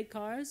regulate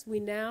cars.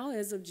 We now,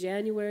 as of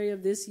January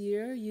of this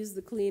year, use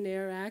the Clean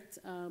Air Act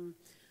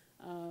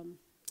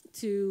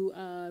to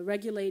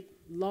regulate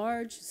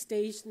large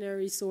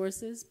stationary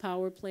sources,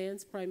 power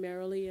plants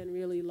primarily, and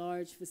really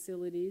large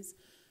facilities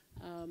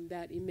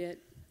that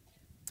emit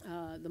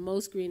the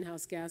most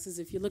greenhouse gases.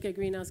 If you look at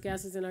greenhouse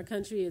gases in our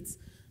country, it's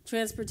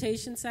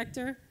transportation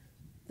sector,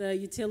 the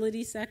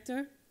utility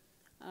sector,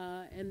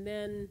 and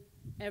then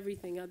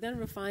everything else, then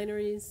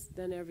refineries,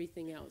 then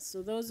everything else.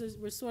 So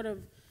we're sort of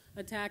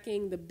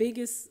attacking the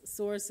biggest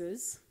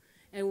sources,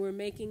 and we're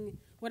making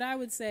what I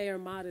would say are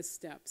modest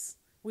steps.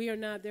 There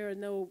are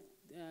no,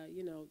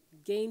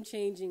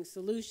 game-changing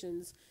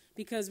solutions,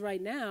 because right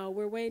now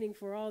we're waiting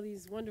for all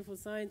these wonderful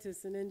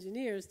scientists and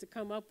engineers to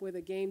come up with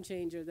a game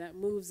changer that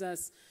moves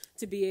us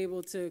to be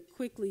able to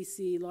quickly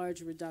see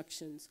large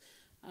reductions.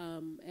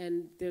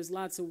 And there's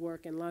lots of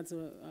work and lots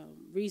of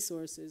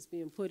resources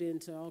being put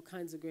into all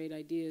kinds of great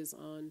ideas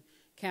on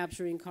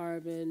capturing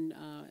carbon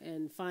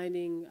and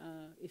finding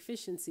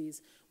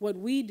efficiencies. What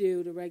we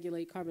do to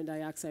regulate carbon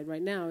dioxide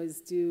right now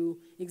is do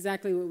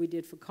exactly what we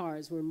did for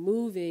cars. We're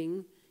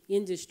moving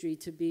industry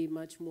to be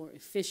much more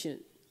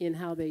efficient in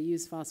how they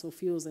use fossil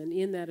fuels. And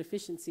in that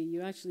efficiency,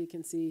 you actually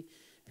can see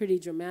pretty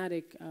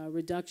dramatic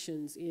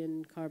reductions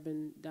in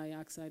carbon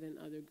dioxide and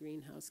other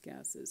greenhouse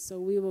gases. So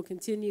we will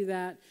continue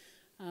that,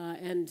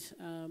 and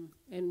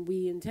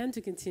we intend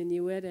to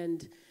continue it.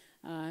 And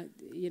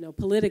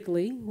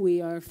politically,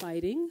 we are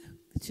fighting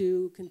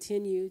to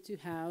continue to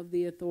have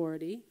the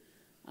authority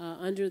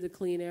under the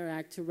Clean Air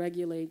Act to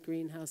regulate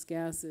greenhouse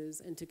gases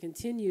and to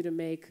continue to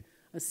make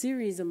a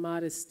series of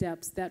modest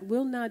steps that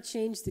will not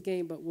change the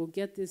game, but will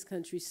get this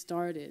country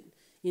started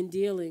in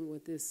dealing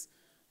with this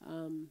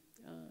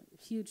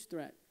huge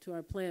threat to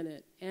our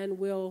planet, and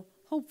will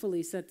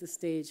hopefully set the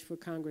stage for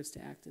Congress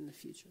to act in the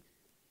future.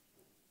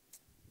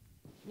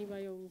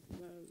 Anybody?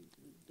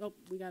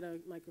 We got a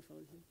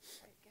microphone here.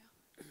 There you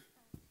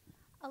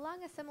go.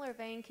 Along a similar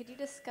vein, could you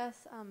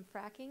discuss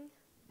fracking?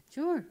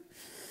 Sure.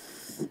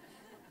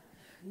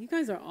 You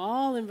guys are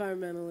all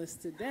environmentalists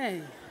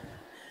today.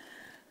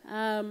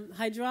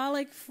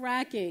 Hydraulic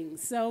fracking.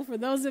 So for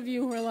those of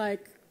you who are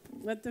like,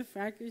 what the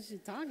frack is she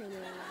talking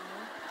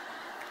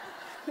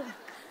about?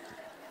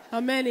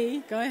 How many?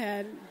 Go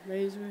ahead.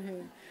 Raise your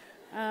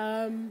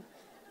hand.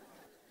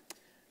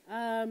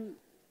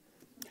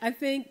 I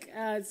think,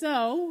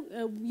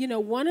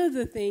 one of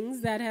the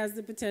things that has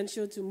the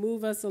potential to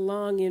move us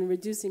along in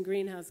reducing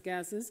greenhouse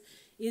gases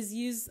is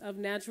use of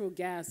natural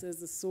gas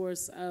as a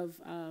source of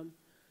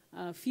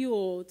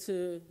fuel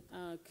to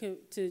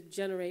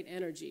generate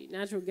energy.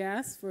 Natural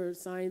gas, for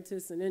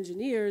scientists and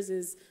engineers,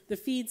 is the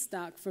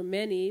feedstock for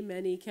many,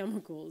 many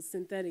chemicals,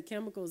 synthetic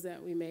chemicals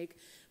that we make.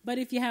 But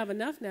if you have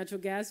enough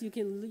natural gas, you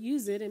can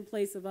use it in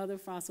place of other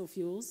fossil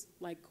fuels,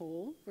 like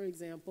coal, for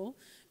example,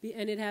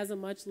 and it has a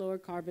much lower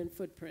carbon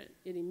footprint.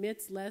 It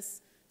emits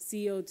less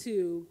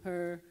CO2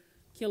 per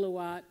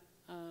kilowatt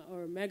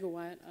or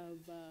megawatt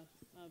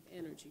of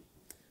energy.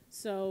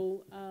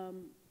 So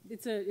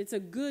it's a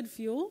good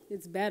fuel.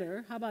 It's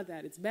better. How about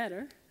that? It's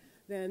better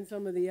than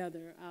some of the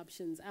other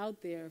options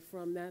out there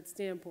from that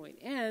standpoint.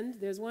 And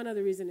there's one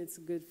other reason it's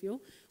a good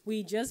fuel.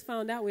 We just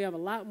found out we have a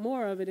lot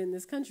more of it in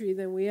this country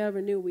than we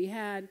ever knew we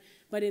had,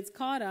 but it's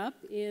caught up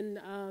in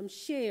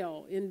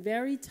shale, in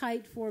very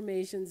tight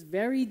formations,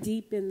 very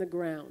deep in the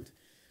ground.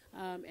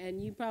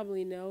 And you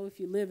probably know, if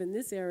you live in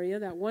this area,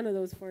 that one of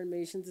those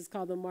formations is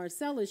called the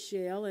Marcellus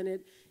Shale, and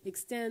it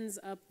extends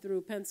up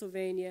through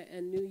Pennsylvania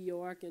and New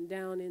York and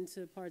down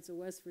into parts of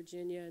West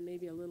Virginia and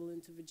maybe a little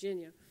into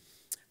Virginia.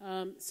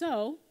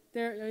 So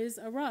there is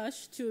a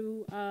rush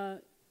to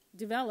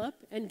develop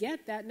and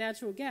get that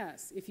natural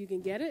gas. If you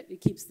can get it,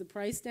 it keeps the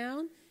price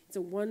down. It's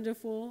a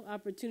wonderful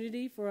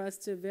opportunity for us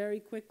to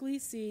very quickly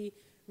see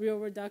real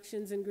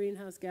reductions in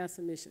greenhouse gas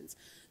emissions.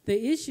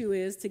 The issue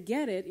is, to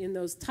get it in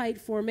those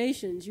tight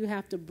formations, you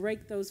have to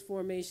break those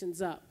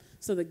formations up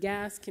so the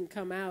gas can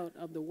come out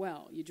of the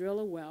well. You drill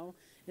a well,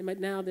 but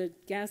now the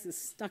gas is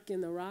stuck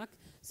in the rock,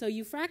 so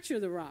you fracture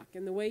the rock.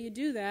 And the way you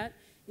do that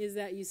is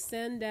that you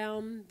send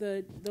down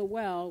the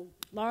well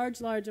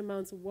large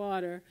amounts of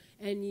water,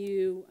 and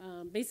you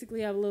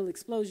basically have a little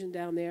explosion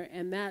down there,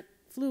 and that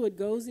fluid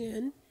goes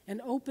in and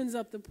opens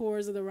up the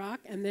pores of the rock,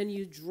 and then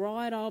you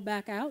draw it all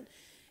back out,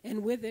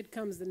 and with it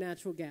comes the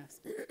natural gas.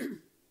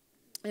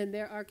 And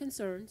there are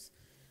concerns,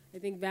 I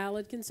think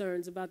valid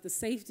concerns, about the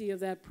safety of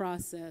that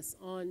process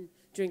on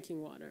drinking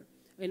water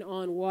and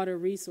on water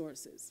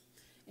resources.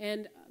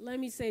 And let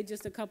me say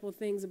just a couple of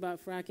things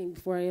about fracking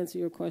before I answer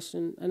your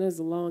question. I know it's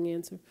a long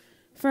answer.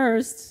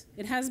 First,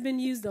 it has been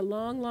used a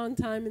long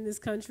time in this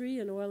country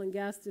in oil and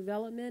gas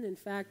development. In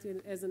fact,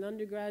 as an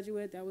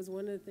undergraduate, that was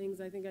one of the things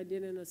I think I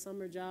did in a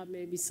summer job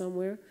maybe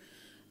somewhere.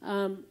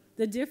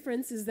 The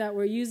difference is that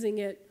we're using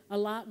it a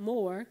lot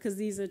more because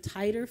these are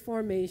tighter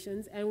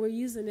formations, and we're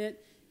using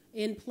it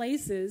in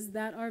places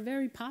that are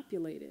very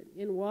populated,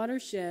 in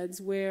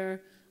watersheds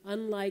where,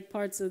 unlike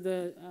parts of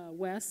the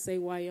West, say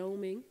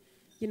Wyoming,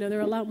 there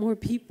are a lot more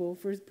people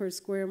per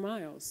square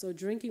mile. So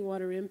drinking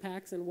water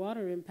impacts and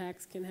water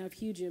impacts can have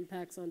huge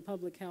impacts on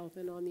public health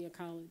and on the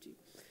ecology.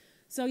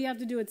 So you have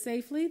to do it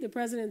safely. The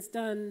president's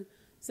done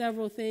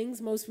several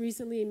things. Most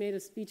recently, he made a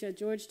speech at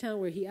Georgetown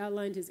where he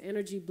outlined his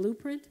energy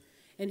blueprint,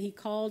 and he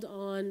called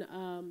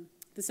on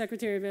the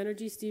Secretary of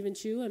Energy, Stephen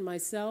Chu, and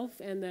myself,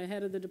 and the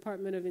head of the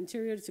Department of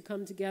Interior to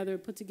come together,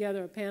 put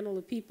together a panel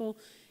of people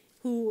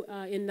who,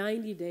 in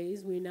 90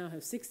 days, we now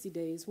have 60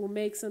 days, will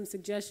make some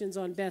suggestions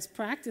on best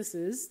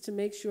practices to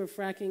make sure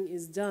fracking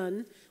is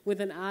done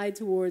with an eye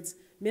towards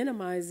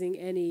minimizing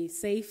any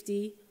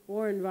safety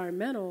or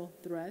environmental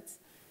threats,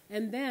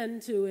 and then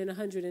to, in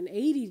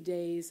 180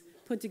 days,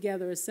 put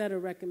together a set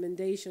of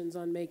recommendations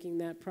on making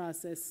that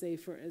process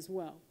safer as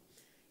well.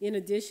 In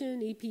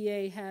addition,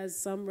 EPA has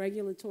some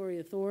regulatory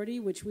authority,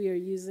 which we are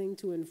using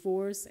to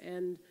enforce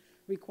and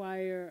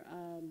require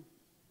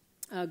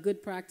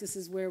good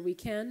practices where we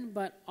can,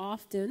 but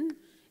often,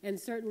 and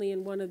certainly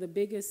in one of the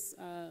biggest,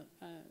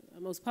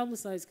 most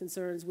publicized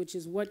concerns, which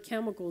is what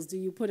chemicals do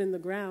you put in the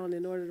ground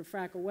in order to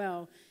frack a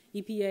well,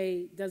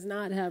 EPA does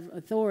not have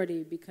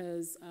authority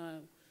because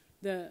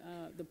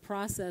the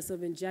process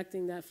of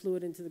injecting that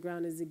fluid into the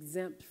ground is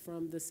exempt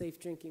from the Safe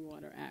Drinking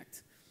Water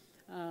Act.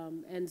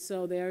 And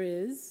so there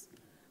is,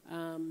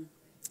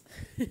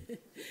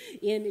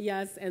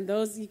 yes, and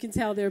those, you can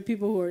tell there are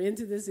people who are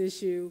into this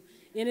issue,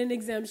 in an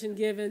exemption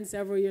given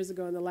several years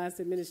ago in the last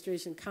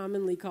administration,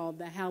 commonly called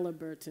the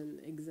Halliburton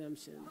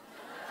exemption.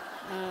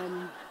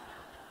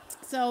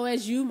 So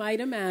as you might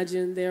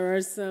imagine, there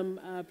are some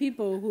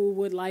people who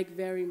would like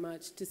very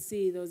much to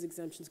see those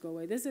exemptions go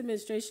away. This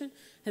administration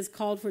has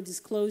called for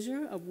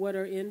disclosure of what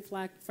are in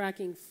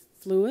fracking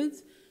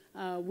fluids.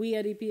 We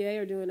at EPA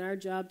are doing our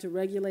job to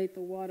regulate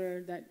the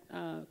water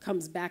that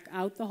comes back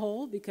out the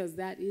hole because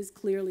that is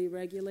clearly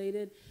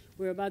regulated.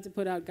 We're about to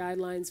put out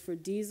guidelines for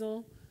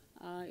diesel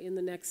in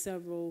the next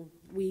several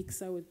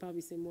weeks. I would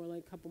probably say more like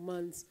a couple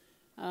months.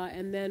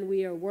 And then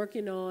we are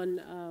working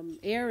on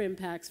air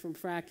impacts from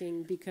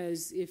fracking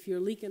because if you're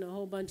leaking a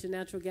whole bunch of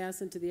natural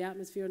gas into the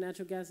atmosphere,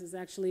 natural gas is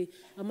actually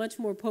a much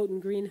more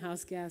potent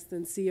greenhouse gas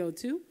than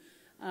CO2.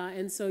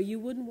 And so you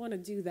wouldn't want to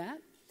do that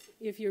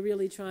if you're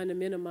really trying to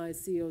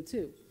minimize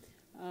CO2.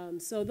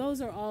 So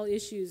those are all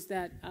issues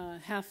that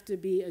have to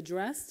be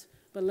addressed.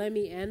 But let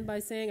me end by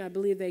saying I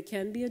believe they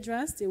can be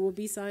addressed. It will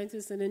be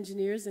scientists and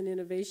engineers and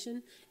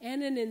innovation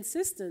and an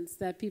insistence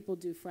that people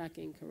do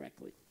fracking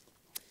correctly.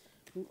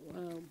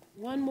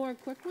 One more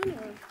quick one?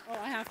 Or, oh,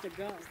 I have to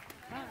go.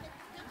 Ah.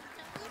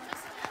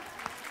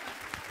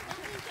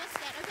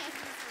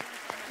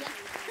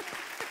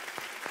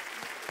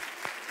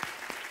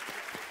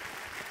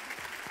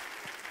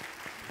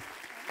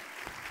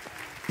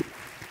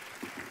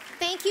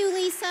 Thank you,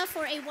 Lisa,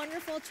 for a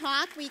wonderful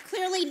talk. We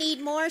clearly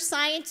need more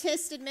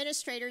scientists,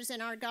 administrators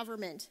in our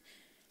government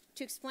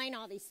to explain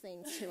all these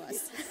things to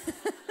us.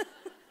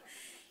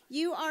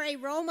 You are a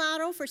role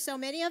model for so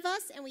many of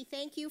us, and we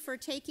thank you for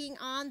taking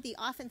on the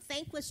often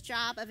thankless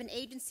job of an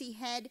agency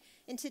head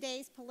in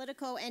today's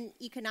political and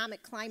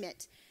economic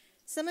climate.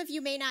 Some of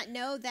you may not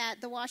know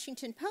that the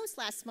Washington Post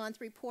last month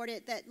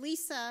reported that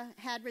Lisa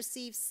had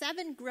received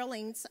 7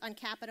 grillings on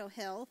Capitol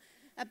Hill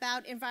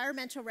about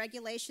environmental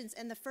regulations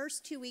in the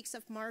first 2 weeks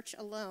of March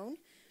alone,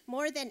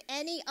 more than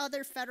any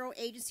other federal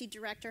agency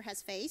director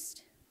has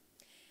faced.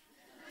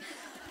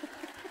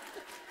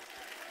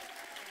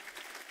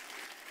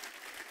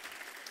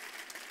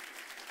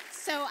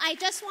 So I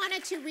just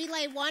wanted to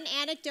relay one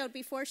anecdote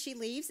before she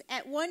leaves.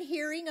 At one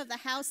hearing of the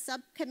House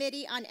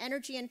Subcommittee on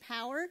Energy and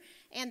Power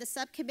and the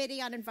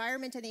Subcommittee on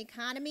Environment and the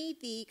Economy,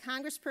 the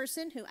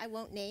congressperson, who I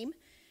won't name,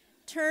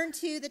 turned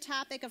to the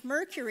topic of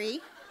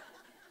mercury.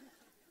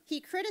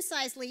 He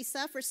criticized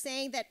Lisa for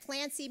saying that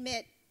plants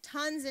emit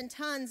tons and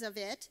tons of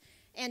it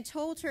and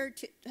told her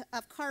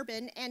of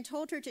carbon and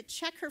told her to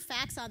check her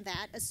facts on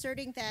that,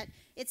 asserting that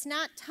it's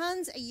not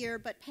tons a year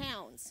but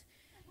pounds.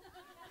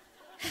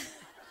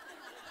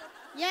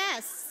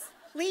 Yes,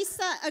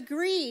 Lisa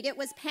agreed it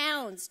was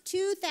pounds.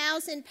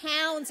 2,000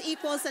 pounds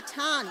equals a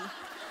ton.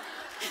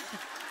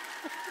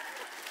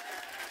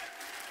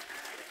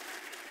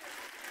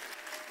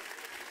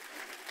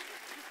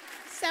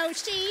 So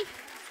she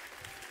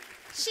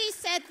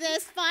said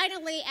this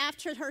finally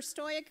after her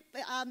stoic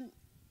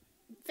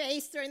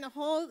face during the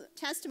whole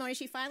testimony.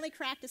 She finally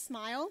cracked a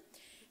smile,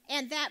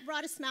 and that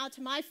brought a smile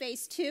to my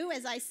face too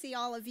as I see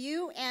all of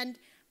you, and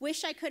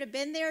wish I could have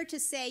been there to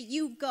say,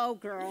 you go,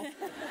 girl.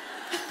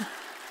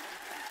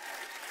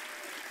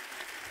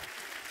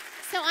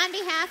 So on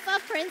behalf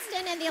of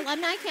Princeton and the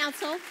Alumni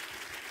Council,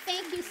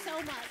 thank you so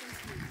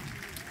much.